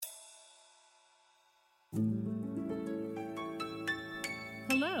Hello,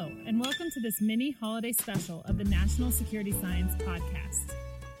 and welcome to this mini holiday special of the National Security Science Podcast.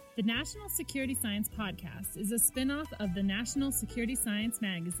 The National Security Science Podcast is a spin-off of the National Security Science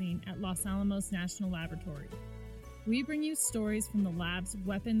magazine at Los Alamos National Laboratory. We bring you stories from the lab's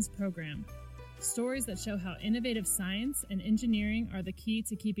weapons program, stories that show how innovative science and engineering are the key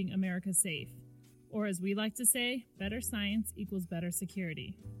to keeping America safe. Or as we like to say, better science equals better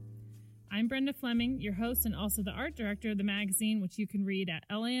security. I'm Brenda Fleming, your host and also the art director of the magazine, which you can read at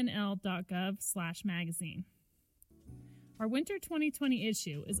lanl.gov/magazine. Our winter 2020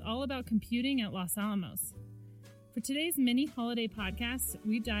 issue is all about computing at Los Alamos. For today's mini holiday podcast,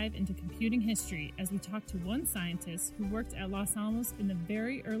 we dive into computing history as we talk to one scientist who worked at Los Alamos in the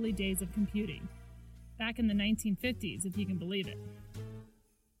very early days of computing, back in the 1950s, if you can believe it.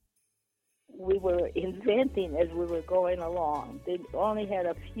 We were inventing as we were going along. They only had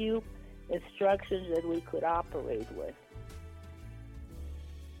a few instructions that we could operate with.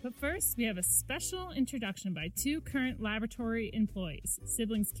 But first, we have a special introduction by two current laboratory employees,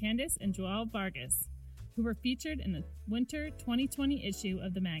 siblings Candace and Joel Vargas, who were featured in the winter 2020 issue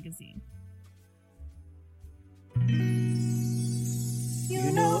of the magazine.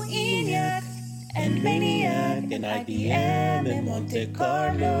 You know ENIAC and MANIAC and IBM and Monte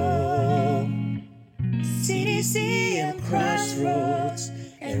Carlo, CDC and Crossroads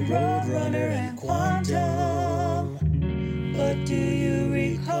and Roadrunner and Quantum. But do you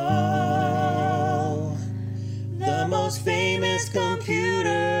recall the most famous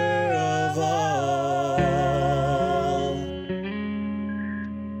computer of all?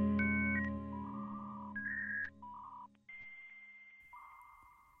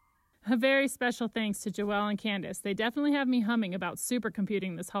 A very special thanks to Joel and Candace. They definitely have me humming about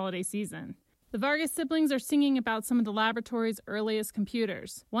supercomputing this holiday season. The Vargas siblings are singing about some of the laboratory's earliest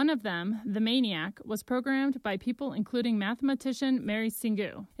computers. One of them, the MANIAC, was programmed by people including mathematician Mary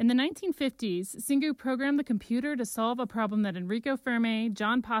Singu. In the 1950s, Singu programmed the computer to solve a problem that Enrico Fermi,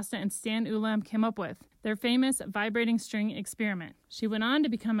 John Pasta, and Stan Ulam came up with, their famous vibrating string experiment. She went on to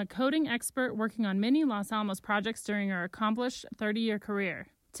become a coding expert working on many Los Alamos projects during her accomplished 30-year career.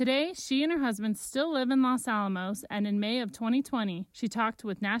 Today, she and her husband still live in Los Alamos, and in May of 2020, she talked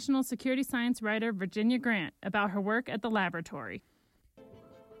with National Security Science writer Virginia Grant about her work at the laboratory.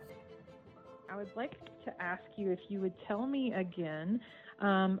 I would like to ask you if you would tell me again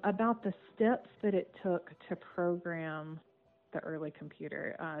about the steps that it took to program the early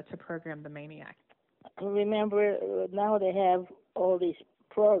computer, to program the MANIAC. Remember, now they have all these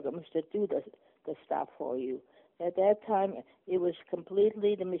programs that do the stuff for you. At that time, it was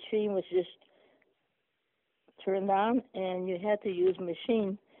completely, the machine was just turned on, and you had to use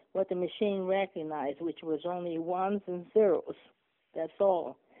what the machine recognized, which was only ones and zeros. That's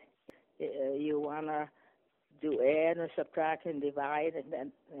all. You want to do add or subtract and divide,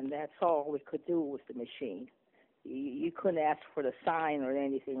 and that's all we could do with the machine. You couldn't ask for the sign or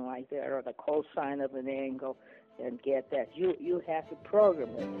anything like that, or the cosine of an angle and get that. You have to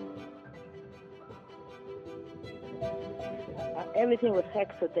program it. Everything was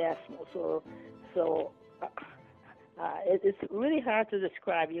hexadecimal, so it's really hard to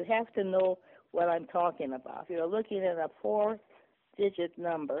describe. You have to know what I'm talking about. If you're looking at a 4-digit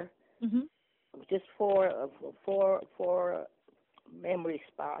number, just four memory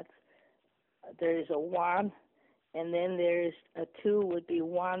spots, there is a 1, and then there's a 2 would be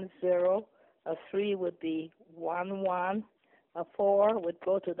 1 0, a 3 would be 1 1, a 4 would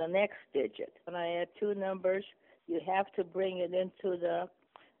go to the next digit. When I add two numbers, you have to bring it into the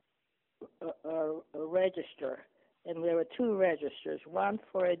register. And there were two registers, one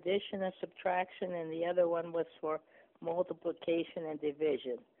for addition and subtraction, and the other one was for multiplication and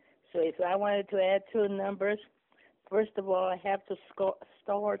division. So if I wanted to add two numbers, first of all, I have to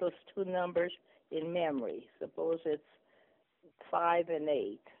store those two numbers in memory. Suppose it's 5 and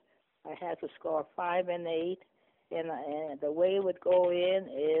 8. I have to score 5 and 8, and the way it would go in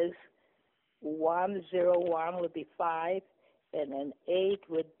is 1 0 1 would be 5, and then 8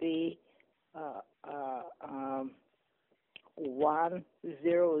 would be 1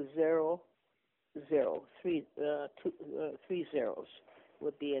 0 0 0. Three zeros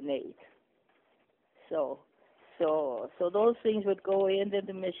would be an 8. So those things would go into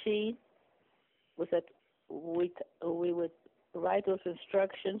the machine. We would write those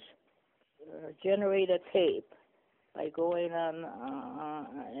instructions, generate a tape by going on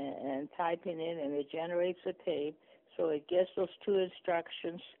and typing in, and it generates a tape. So it gets those two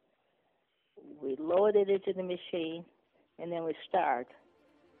instructions. We load it into the machine, and then we start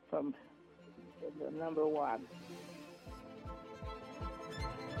from the number 1.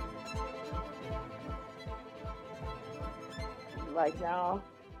 Like now,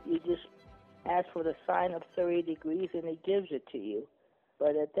 you just ask for the sine of 30 degrees and it gives it to you.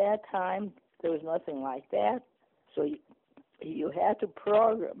 But at that time, there was nothing like that. So you had to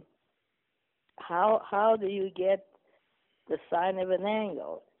program. How do you get the sine of an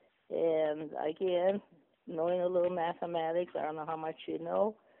angle? And again, knowing a little mathematics, I don't know how much you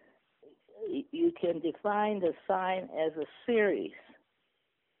know, you can define the sine as a series.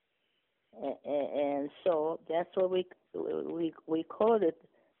 And so that's what we called it,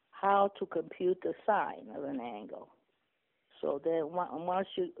 how to compute the sine of an angle. So then once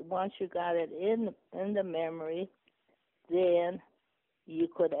you got it in the memory, then you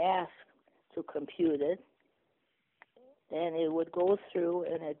could ask to compute it, and it would go through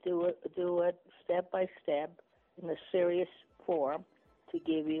and it do it step by step in a series form to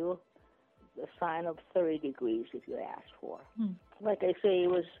give you the sine of 30 degrees if you ask for. Like I say, it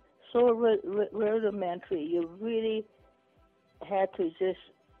was so rudimentary. You really had to just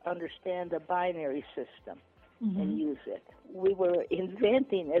understand the binary system and use it. We were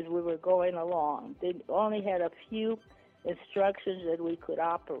inventing as we were going along. They only had a few instructions that we could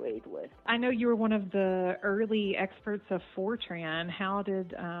operate with. I know you were one of the early experts of Fortran. How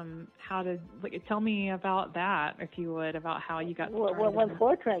did tell me about that, if you would, about how you got started? Well, when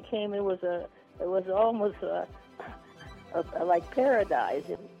Fortran came, it was almost like paradise.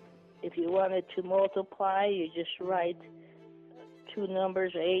 If you wanted to multiply, you just write two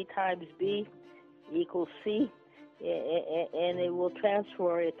numbers, A times B equals C, and it will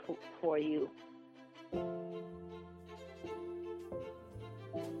transfer it for you.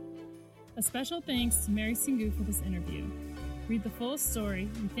 A special thanks to Mary Singu for this interview. Read the full story,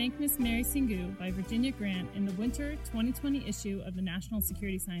 We Thank Miss Mary Singu by Virginia Grant in the winter 2020 issue of the National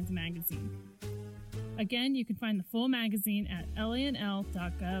Security Science magazine. Again, you can find the full magazine at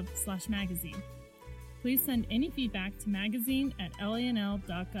lanl.gov/magazine. Please send any feedback to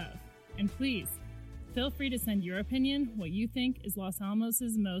magazine@lanl.gov. And please, feel free to send your opinion, what you think is Los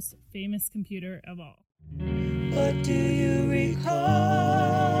Alamos' most famous computer of all. But do you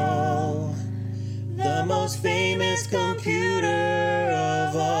recall the most famous computer